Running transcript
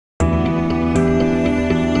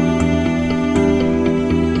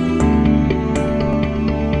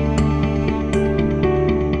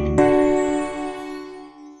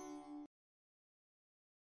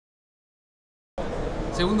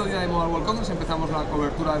segundo día de Mobile World Congress empezamos la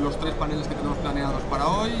cobertura de los 3 paneles que tenemos planeados para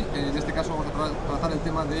hoy. En este caso vamos a tratar el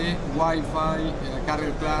tema de Wi-Fi,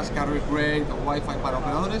 Carrier Class, Carrier Grade o Wi-Fi para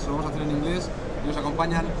operadores. Lo vamos a hacer en inglés y nos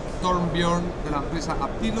acompañan Torbjörn de la empresa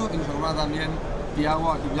Aptilo y nos acompaña también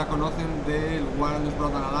Tiago, a quien ya conocen del Wireless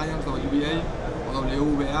Broadband Alliance, WBA o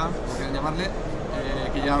WBA, como quieran llamarle,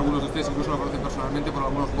 que ya algunos de ustedes incluso lo conocen personalmente por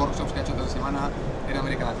algunos workshops que ha hecho esta semana en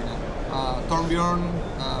América Latina. Torbjörn,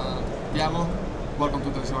 Tiago, welcome to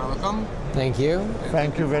telesemana.com. Thank you.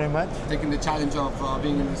 Thank you very much. Taking the challenge of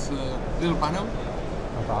being in this little panel.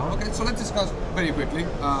 No problem. Okay, so let's discuss very quickly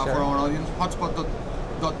Sure. for our audience. Hotspot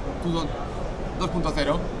 2.0.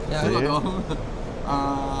 Yeah.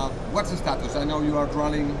 What's the status? I know you are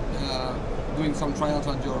running, doing some trials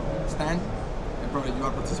on your stand, and probably you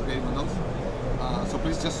are participating on those. So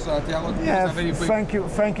please just, Tiago, Yes, a very quick...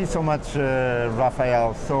 thank you so much,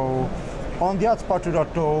 Rafael. So, on the Hotspot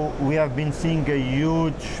 2.0, we have been seeing a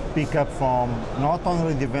huge pickup from not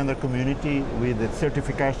only the vendor community with the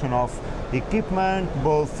certification of equipment,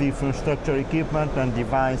 both the infrastructure equipment and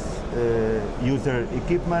device user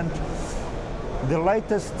equipment. The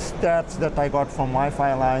latest stats that I got from Wi-Fi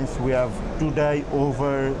Alliance, we have today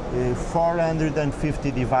over 450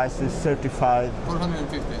 devices certified.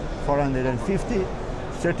 450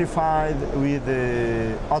 certified with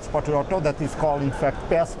the Hotspot 2.0, that is called in fact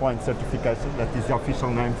Passpoint certification, that is the official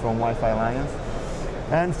name from Wi-Fi Alliance.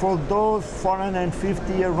 And for those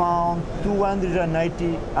 450, around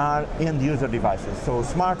 280 are end user devices, so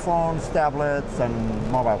smartphones, tablets and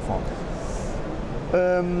mobile phones.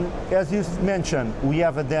 As you mentioned, we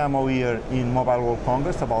have a demo here in Mobile World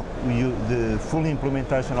Congress about the full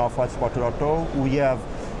implementation of Hotspot 2.0. We have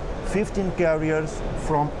 15 carriers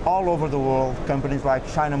from all over the world, companies like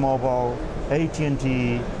China Mobile,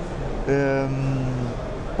 AT&T,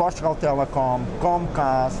 Portugal Telecom,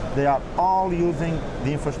 Comcast, they are all using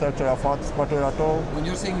the infrastructure of Hotspot 2.0. When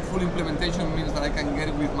you're saying full implementation, it means that I can get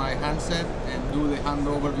it with my handset and do the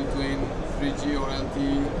handover between 3G or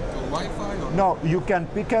LTE to Wi-Fi? Or? No, you can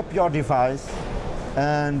pick up your device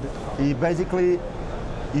and basically,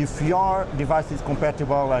 if your device is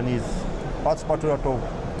compatible and is Hotspot 2.0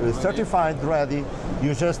 certified ready,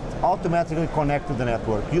 you just automatically connect to the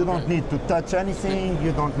network. You don't need to touch anything,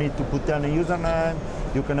 you don't need to put any username,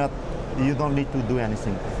 you don't need to do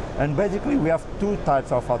anything. And basically we have 2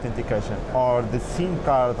 types of authentication, or the SIM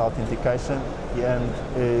card authentication,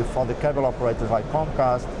 and for the cable operators like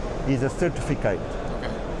Comcast is a certificate. Okay.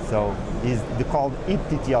 So is called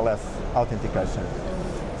eTTLS authentication.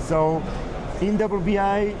 So in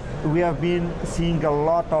WBA we have been seeing a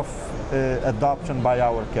lot of adoption by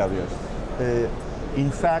our carriers.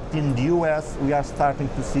 In fact, in the US, we are starting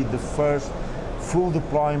to see the first full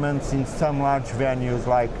deployments in some large venues,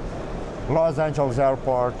 like Los Angeles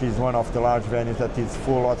Airport is one of the large venues that is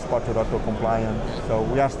full Hotspot 2.0 compliant. So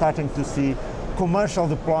we are starting to see commercial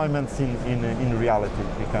deployments in reality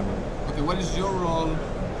becoming. Okay, what is your role,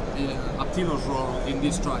 Aptilo's role in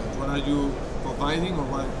these trials? What are you providing, or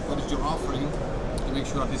what is your offering to make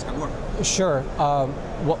sure that this can work? Sure.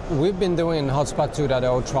 We've been doing Hotspot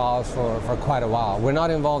 2.0 trials for quite a while. We're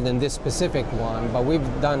not involved in this specific one, but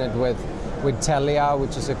we've done it with Telia,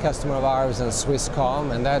 which is a customer of ours, and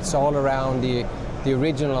Swisscom, and that's all around the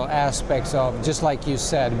original aspects of, just like you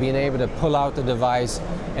said, being able to pull out the device,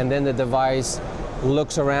 and then the device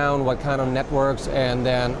looks around what kind of networks and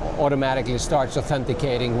then automatically starts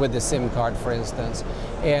authenticating with the SIM card, for instance.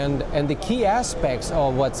 And the key aspects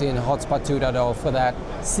of what's in Hotspot 2.0 for that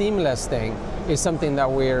seamless thing is something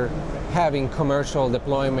that we're having commercial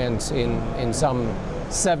deployments in some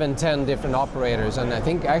 7-10 different operators, and I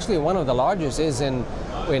think actually one of the largest is in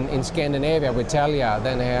Scandinavia with Telia.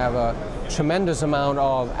 Then they have a tremendous amount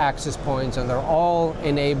of access points, and they're all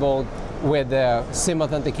enabled with SIM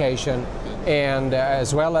authentication, and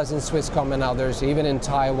as well as in Swisscom and others, even in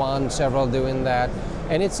Taiwan, several doing that.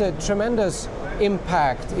 And it's a tremendous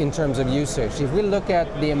impact in terms of usage. If we look at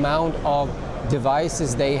the amount of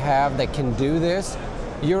devices they have that can do this,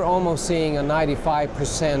 you're almost seeing a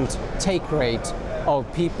 95% take rate of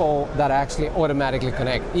people that actually automatically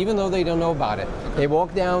connect, even though they don't know about it. Okay. They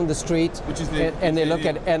walk down the street and they look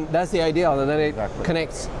at it, and that's the ideal, and then it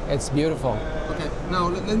connects. It's beautiful. Okay, now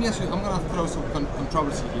let me ask you, I'm going to throw some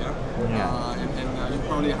controversy here, and you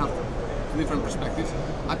probably have different perspectives.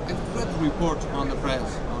 I've read a report on the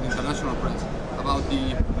press, on international press, about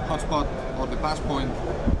the hotspot or the passpoint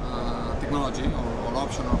technology or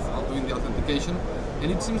option of doing the authentication,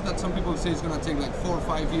 and it seems that some people say it's going to take like 4 or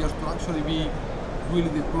 5 years to actually be really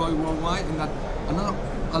deployed worldwide, and that another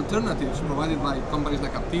alternatives provided by companies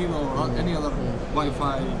like Aptilo or any other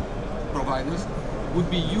Wi-Fi providers would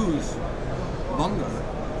be used longer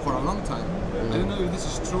for a long time. I don't know if this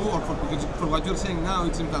is true, or because for what you're saying now,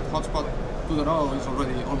 it seems that Hotspot 2.0 is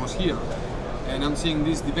already almost here. And I'm seeing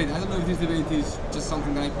this debate. I don't know if this debate is just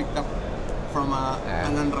something that I picked up from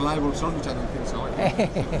an unreliable source, which I don't think so. I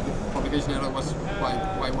think the publication error was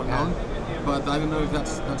quite well known. But I don't know if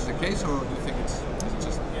that's the case, or do you think it's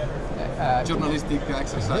just journalistic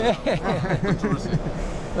exercise? Controversy?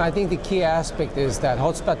 I think the key aspect is that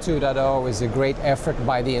Hotspot 2.0 is a great effort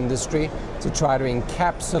by the industry to try to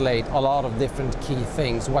encapsulate a lot of different key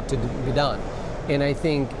things, what to be done. And I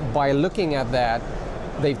think by looking at that,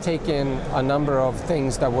 they've taken a number of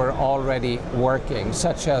things that were already working,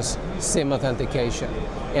 such as SIM authentication.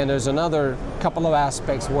 And there's another couple of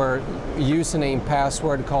aspects where username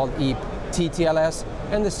password called EAP TTLS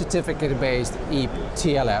and the certificate-based EAP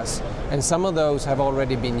TLS. And some of those have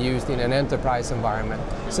already been used in an enterprise environment.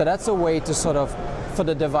 So that's a way to sort of, for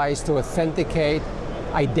the device to authenticate,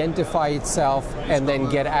 identify itself, and then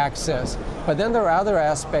get access. But then there are other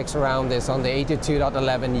aspects around this on the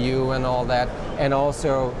 82.11u and all that, and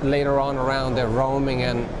also later on around the roaming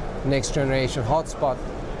and next generation hotspot.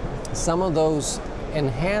 Some of those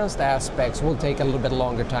enhanced aspects will take a little bit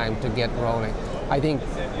longer time to get rolling. I think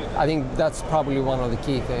that's probably one of the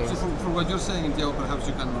key things. So from what you're saying, Thiago, perhaps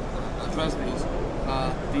you can address this.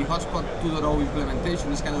 The Hotspot 2.0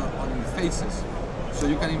 implementation is kind of on phases. So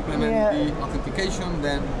you can implement the authentication,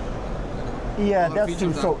 then that's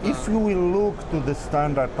true. So if you will look to the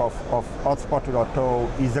standard of Hotspot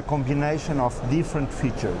 2.0, is a combination of different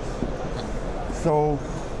features. Okay. So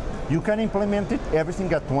you can implement it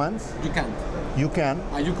everything at once. You can't. You can.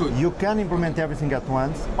 You could. You can implement everything at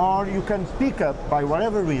once, or you can pick up, by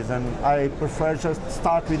whatever reason. I prefer just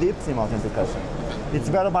start with IPSIM authentication. Okay. It's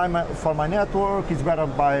better for my network, it's better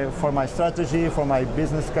for my strategy, for my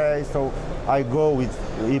business case, so I go with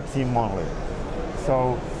IPSIM only.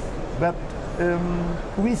 So, but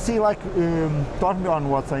we see, like, talking on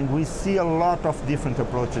what's saying, we see a lot of different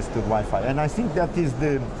approaches to Wi-Fi, and I think that is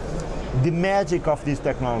the magic of this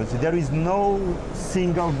technology. There is no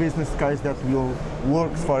single business case that will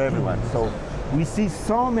work for everyone. So we see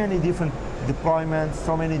so many different deployments,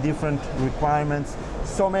 so many different requirements,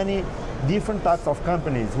 so many different types of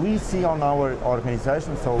companies. We see on our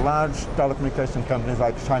organization, so large telecommunication companies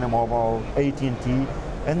like China Mobile, AT&T,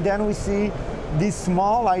 and then we see this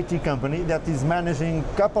small IT company that is managing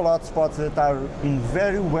a couple of hotspots that are in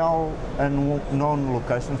very well known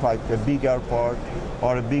locations, like a big airport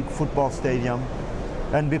or a big football stadium.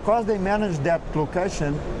 And because they manage that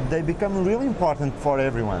location, they become really important for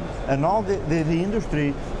everyone. And all the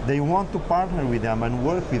industry, they want to partner with them and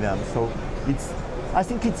work with them. So I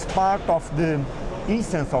think it's part of the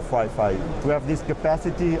essence of Wi-Fi, to have this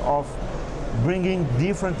capacity of bringing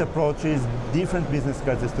different approaches, different business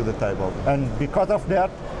cases to the table. And because of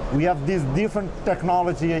that, we have these different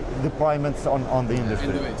technology deployments on the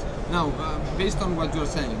industry. Now, based on what you're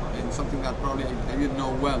saying, and something that probably I didn't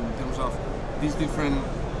know well in terms of these different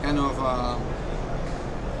kind of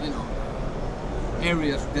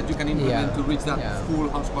areas that you can implement to reach that full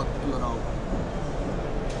Hotspot 2.0.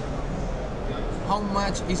 How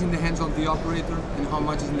much is in the hands of the operator, and how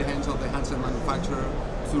much is in the hands of the handset manufacturer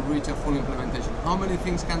to reach a full implementation? How many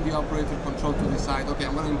things can the operator control to decide, okay,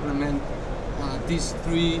 I'm going to implement these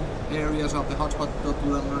 3 areas of the Hotspot 2.0, I'm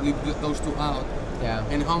going to leave those 2 out? Yeah.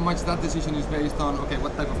 And how much that decision is based on, okay,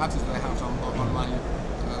 what type of access do I have on my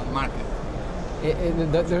market?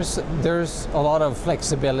 There's a lot of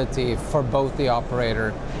flexibility for both the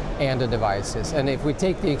operator and the devices. And if we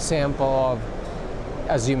take the example of,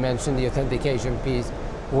 as you mentioned, the authentication piece,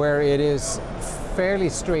 where it is fairly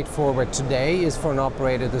straightforward today is for an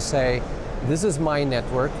operator to say, this is my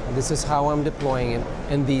network, this is how I'm deploying it,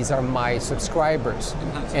 and these are my subscribers.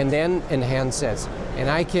 And then handsets. And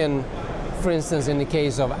I can, for instance, in the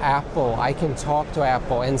case of Apple, I can talk to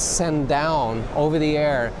Apple and send down over the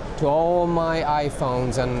air to all my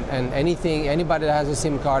iPhones and anybody that has a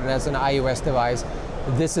SIM card and has an iOS device,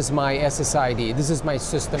 this is my SSID, this is my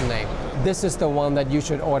system name, this is the one that you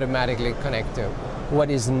should automatically connect to. What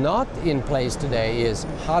is not in place today is,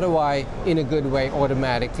 how do I, in a good way,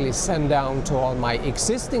 automatically send down to all my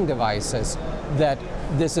existing devices that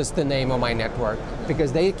this is the name of my network,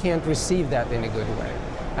 because they can't receive that in a good way.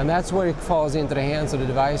 And that's where it falls into the hands of the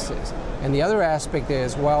devices. And the other aspect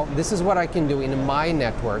is, well, this is what I can do in my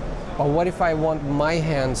network, but what if I want my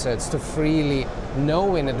handsets to freely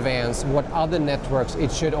know in advance what other networks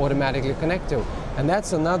it should automatically connect to? And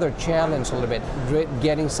that's another challenge a little bit,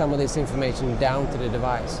 getting some of this information down to the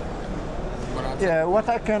device. Yeah, what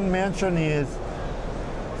I can mention is,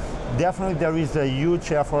 definitely there is a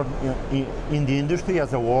huge effort in the industry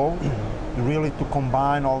as a whole, really to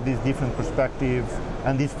combine all these different perspectives,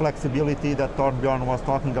 and this flexibility that Torbjörn was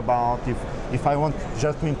talking about. If I want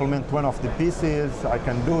just to implement one of the pieces, I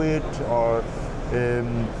can do it, or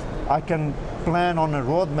I can plan on a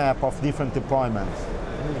roadmap of different deployments.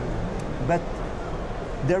 But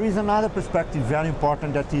there is another perspective very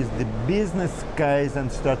important, that is the business case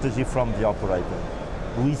and strategy from the operator.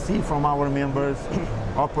 We see from our members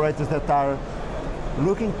operators that are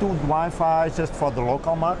looking to Wi-Fi just for the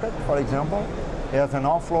local market, for example, as an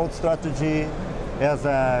offload strategy, as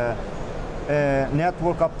a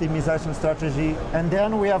network optimization strategy, and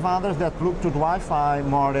then we have others that look to Wi-Fi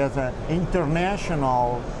more as an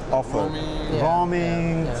international offer.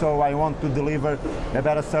 Roaming, so I want to deliver a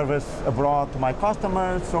better service abroad to my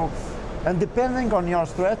customers. So, and depending on your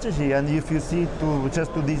strategy, and if you see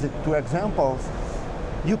just to these two examples,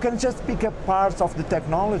 you can just pick up parts of the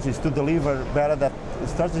technologies to deliver better that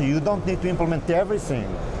strategy. You don't need to implement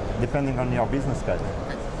everything, depending on your business case.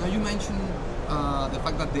 Okay. Now you mentioned the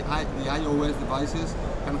fact that the iOS devices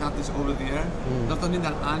can have this over the air. Does that mean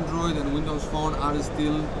that Android and Windows Phone are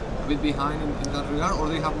still a bit behind in that regard, or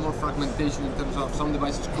they have more fragmentation in terms of some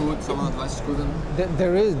devices could, some other devices couldn't?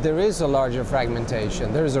 There is a larger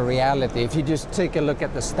fragmentation. There is a reality. If you just take a look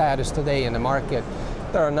at the status today in the market,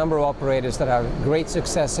 there are a number of operators that have great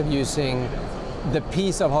success of using the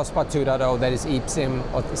piece of Hotspot 2.0 that is eSIM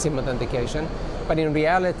or SIM authentication. But in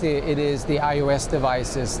reality, it is the iOS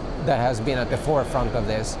devices that has been at the forefront of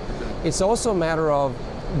this. It's also a matter of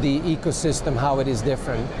the ecosystem, how it is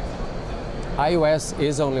different. iOS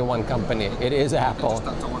is only one company. It is Apple.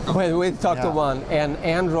 We talk to one, and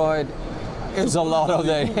Android is a lot of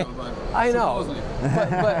the. I know,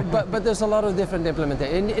 but there's a lot of different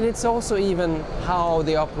implementation, and it's also even how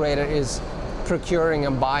the operator is procuring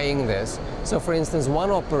and buying this. So for instance, one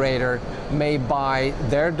operator may buy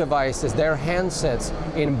their devices, their handsets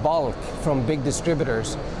in bulk from big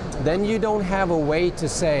distributors. Then you don't have a way to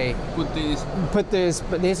say, put this,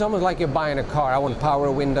 but it's almost like you're buying a car. I want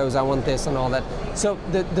power windows, I want this and all that. So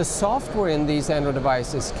the software in these Android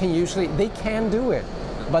devices they can do it,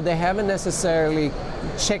 but they haven't necessarily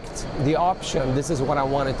checked the option, this is what I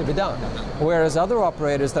want it to be done. Whereas other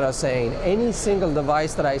operators that are saying, any single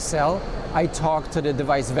device that I sell, I talk to the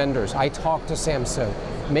device vendors, I talk to Samsung,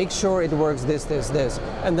 make sure it works this,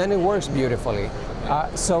 and then it works beautifully.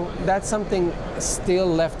 So that's something still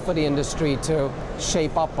left for the industry to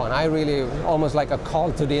shape up on. I really, almost like a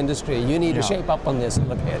call to the industry, you need to shape up on this a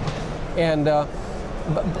little bit. And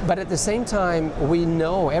but at the same time, we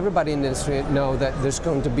know, everybody in the industry know that there's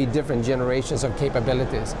going to be different generations of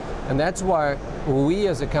capabilities. And that's why we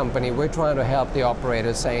as a company, we're trying to help the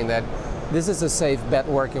operators, saying that this is a safe bet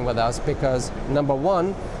working with us, because number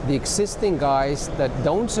one, the existing guys that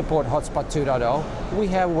don't support Hotspot 2.0, we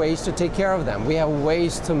have ways to take care of them. We have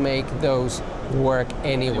ways to make those work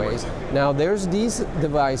anyways. Now there's these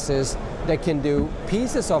devices that can do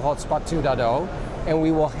pieces of Hotspot 2.0, and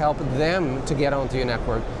we will help them to get onto your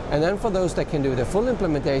network. And then for those that can do the full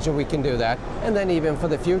implementation, we can do that, and then even for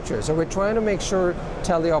the future. So we're trying to make sure,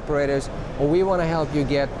 tell the operators, well, we want to help you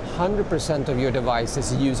get 100% of your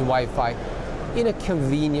devices use Wi-Fi in a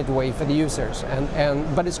convenient way for the users.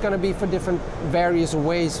 But it's going to be for different, various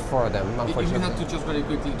ways for them, unfortunately. If you had to just very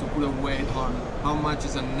quickly to put a weight on how much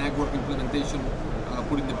is a network implementation,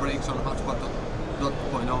 putting the brakes on Hotspot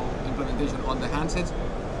 2.0 implementation on the handsets,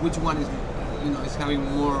 which one is is having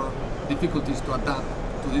more difficulties to adapt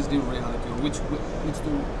to this new reality, or which needs to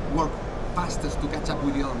work fastest to catch up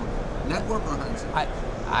with the other one? Network or handset?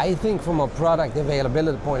 I think from a product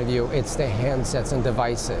availability point of view, it's the handsets and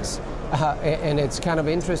devices. And it's kind of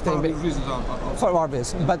interesting. For reasons for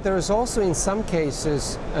obvious. But there is also in some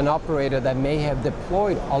cases an operator that may have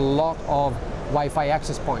deployed a lot of Wi-Fi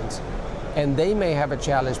access points. And they may have a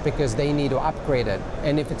challenge because they need to upgrade it.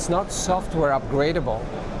 And if it's not software upgradable,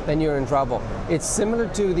 then you're in trouble. It's similar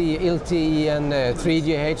to the LTE and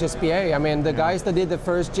 3G HSPA. I mean, the guys that did the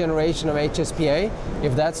first generation of HSPA,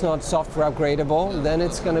 if that's not software upgradable, then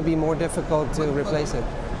it's going to be more difficult to replace it.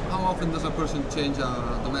 How often does a person change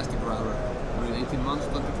a domestic router? 18 months,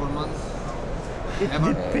 24 months?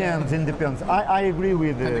 It depends. I agree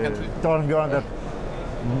with Torbjörn that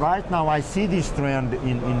right now I see this trend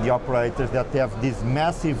in the operators that they have these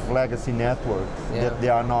massive legacy networks that they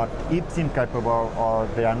are not eSIM capable, or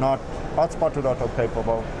they are not Hotspot 2.0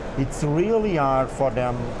 capable. It's really hard for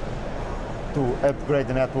them to upgrade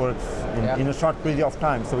the networks in a short period of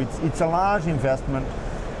time. So it's a large investment,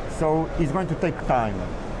 so it's going to take time.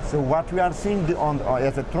 So what we are seeing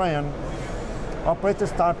as a trend, operators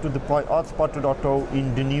start to deploy Hotspot 2.0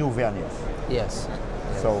 in the new venues. Yes.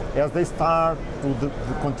 So as they start to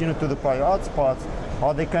continue to deploy hotspots,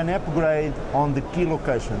 or they can upgrade on the key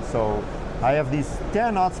locations. So I have these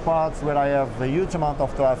 10 hotspots where I have a huge amount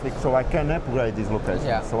of traffic, so I can upgrade these locations.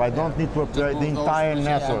 Yeah. So I don't need to upgrade the entire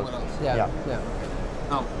network. Yeah.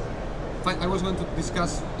 Now, I was going to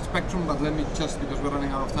discuss spectrum, but let me just, because we're running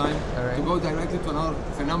out of time, to go directly to another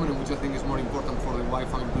phenomenon which I think is more important for the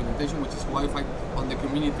Wi-Fi implementation, which is Wi-Fi on the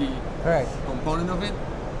community component of it.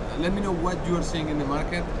 Let me know what you are seeing in the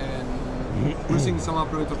market, and we're seeing some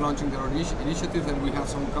operators launching their own initiatives, and we have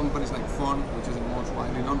some companies like Phone, which is the most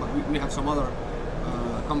widely known, but we have some other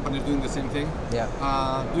companies doing the same thing,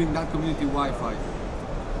 doing that community Wi-Fi.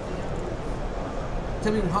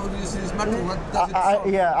 Tell me, how do you see this market? What does it solve?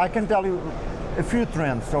 Yeah, I can tell you a few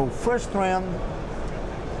trends. So first trend,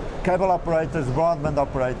 cable operators, broadband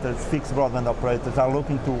operators, fixed broadband operators are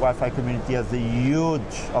looking to Wi-Fi community as a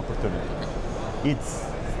huge opportunity.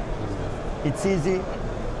 It's easy,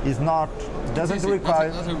 it's not, doesn't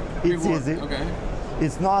require, it's easy. Okay.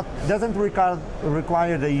 It's not, doesn't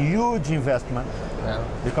require a huge investment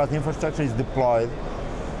because the infrastructure is deployed.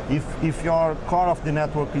 If your core of the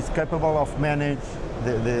network is capable of manage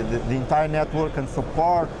the entire network and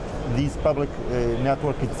support this public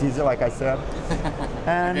network, it's easy, like I said.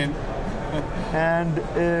 And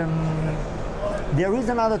there is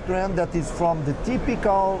another trend that is from the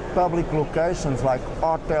typical public locations like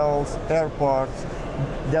hotels, airports,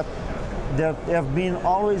 that have been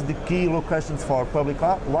always the key locations for public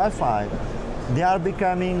Wi-Fi. They are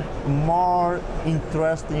becoming more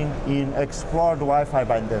interesting in explored Wi-Fi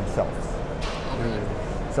by themselves.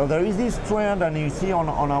 So there is this trend, and you see on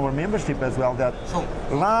our membership as well, that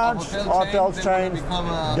large hotel chains,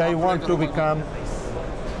 they want to become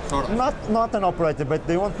not an operator, but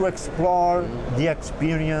they want to explore the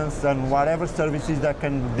experience and whatever services that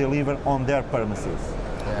can deliver on their premises.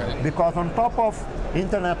 Because on top of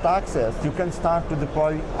internet access, you can start to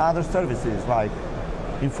deploy other services like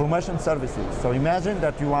information services. So imagine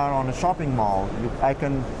that you are on a shopping mall. I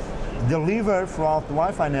can deliver throughout the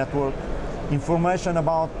Wi-Fi network information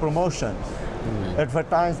about promotions,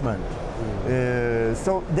 advertisement.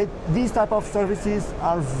 So these type of services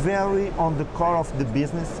are very on the core of the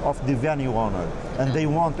business of the venue owner, and they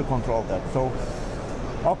want to control that. So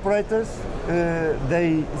operators,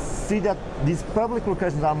 they see that these public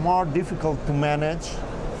locations are more difficult to manage,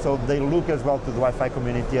 so they look as well to the Wi-Fi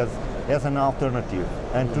community as an alternative.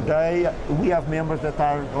 And today we have members that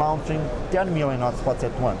are launching 10 million hotspots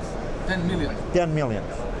at once. 10 million? 10 million.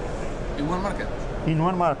 In one market? In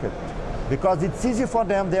one market. Because it's easy for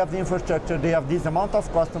them, they have the infrastructure, they have this amount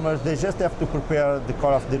of customers, they just have to prepare the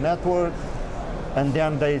core of the network, and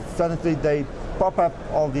then suddenly they pop up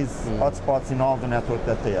all these hotspots in all the network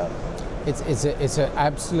that they have. It's an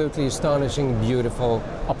absolutely astonishing, beautiful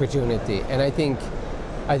opportunity. And I think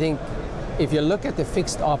if you look at the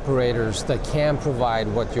fixed operators that can provide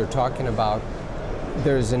what you're talking about,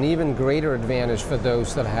 there's an even greater advantage for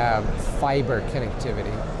those that have fiber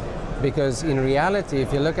connectivity. Because in reality,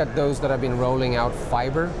 if you look at those that have been rolling out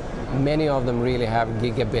fiber, many of them really have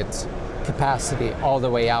gigabit capacity all the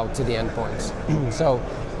way out to the endpoints. So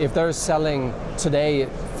if they're selling today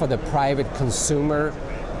for the private consumer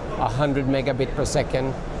 100 megabit per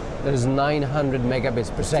second, there's 900 megabits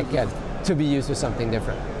per second to be used for something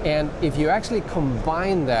different. And if you actually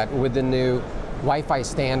combine that with the new Wi-Fi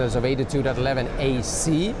standards of 82.11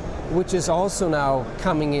 AC, which is also now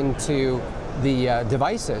coming into the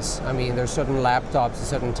devices. I mean, there's certain laptops and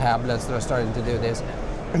certain tablets that are starting to do this.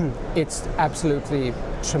 It's absolutely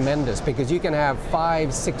tremendous because you can have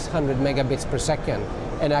 500-600 megabits per second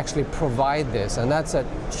and actually provide this, and that's a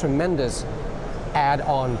tremendous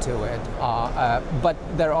add-on to it. But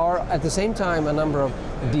there are, at the same time, a number of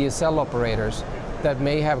DSL operators that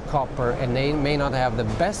may have copper and they may not have the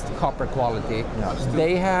best copper quality.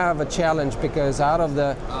 They have a challenge because out of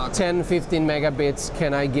the 10-15 megabits,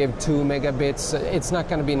 can I give 2 megabits? It's not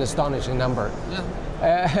going to be an astonishing number.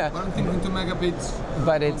 But I'm thinking 2 megabits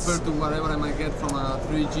but compared to whatever I might get from a 3G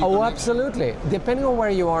connection. Oh, absolutely. Depending on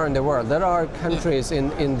where you are in the world. There are countries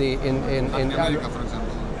in America, for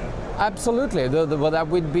example. Absolutely, well, that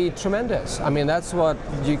would be tremendous. I mean, that's what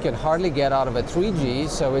you can hardly get out of a 3G,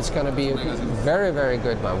 so it's going to be a very, very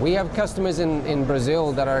good one. We have customers in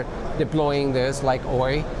Brazil that are deploying this, like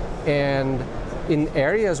Oi, and in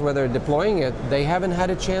areas where they're deploying it, they haven't had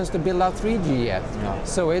a chance to build out 3G yet. No.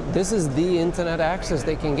 So this is the internet access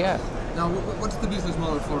they can get. Now, what's the business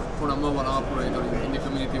model for a mobile operator in the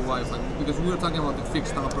community Wi-Fi? Because we were talking about the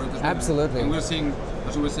fixed operators. Absolutely. And we're seeing,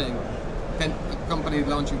 as we were saying, company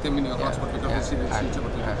launching 10 million hotspots because they see the huge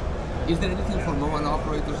opportunity. Is there anything for mobile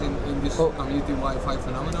operators in this community Wi-Fi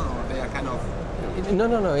phenomenon, or they are kind of...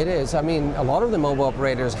 No, it is. I mean, a lot of the mobile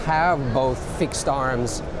operators have both fixed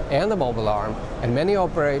arms and the mobile arm, and many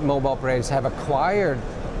mobile operators have acquired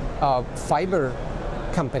fiber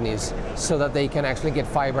companies so that they can actually get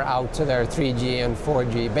fiber out to their 3G and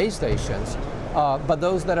 4G base stations. But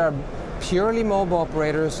those that are purely mobile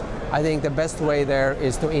operators, I think the best way there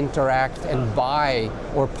is to interact and buy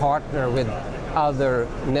or partner with other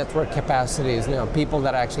network capacities, you know, people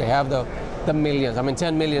that actually have the millions. I mean,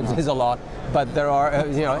 10 million is a lot, but there are,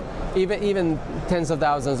 you know, even tens of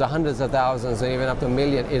thousands or hundreds of thousands and even up to a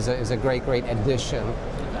million is a great addition.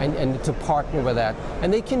 And to partner with that.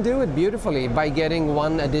 And they can do it beautifully by getting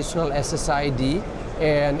one additional SSID,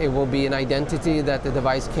 and it will be an identity that the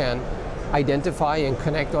device can identify and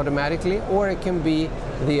connect automatically, or it can be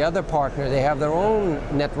the other partner. They have their own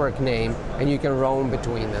network name, and you can roam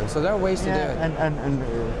between them. So there are ways to do it. And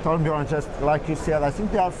Torbjörn, just like you said, I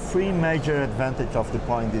think there are three major advantages of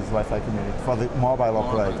deploying this Wi-Fi community for the mobile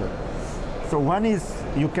operator. So one is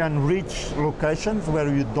you can reach locations where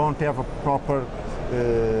you don't have a proper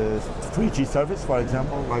 3G service, for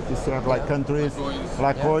example, like you said, like countries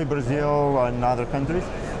like Brazil and other countries.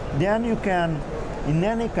 Then you can, in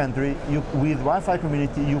any country, with Wi-Fi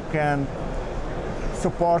community, you can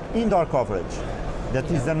support indoor coverage. That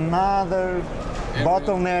is another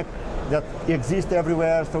bottleneck that exists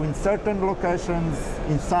everywhere. So in certain locations,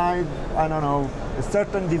 inside, I don't know, a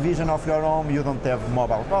certain division of your home, you don't have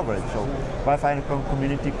mobile coverage. So Wi-Fi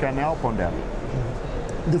community can help on that.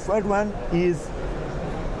 The third one is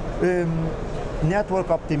network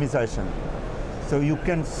optimization. So you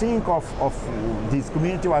can think of this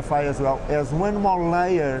community Wi-Fi as well as one more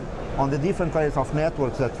layer on the different layers of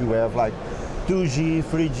networks that you have, like 2G,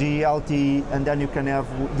 3G, LTE, and then you can have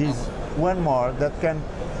this one more that can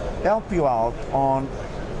help you out on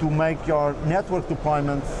to make your network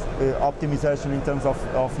deployments optimization in terms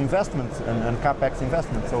of investments and CapEx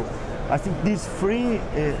investments. So I think these three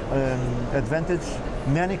advantage,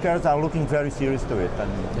 many carriers are looking very serious to it,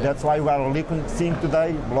 and that's why we are seeing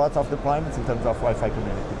today lots of deployments in terms of Wi-Fi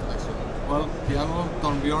community. Excellent. Well, Thiago,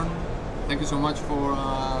 Torbjörn, thank you so much for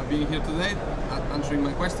being here today, answering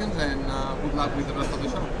my questions, and good luck with the rest of the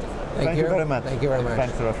show. Thank you very much. Thank you very much.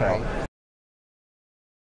 Thanks, Rafael.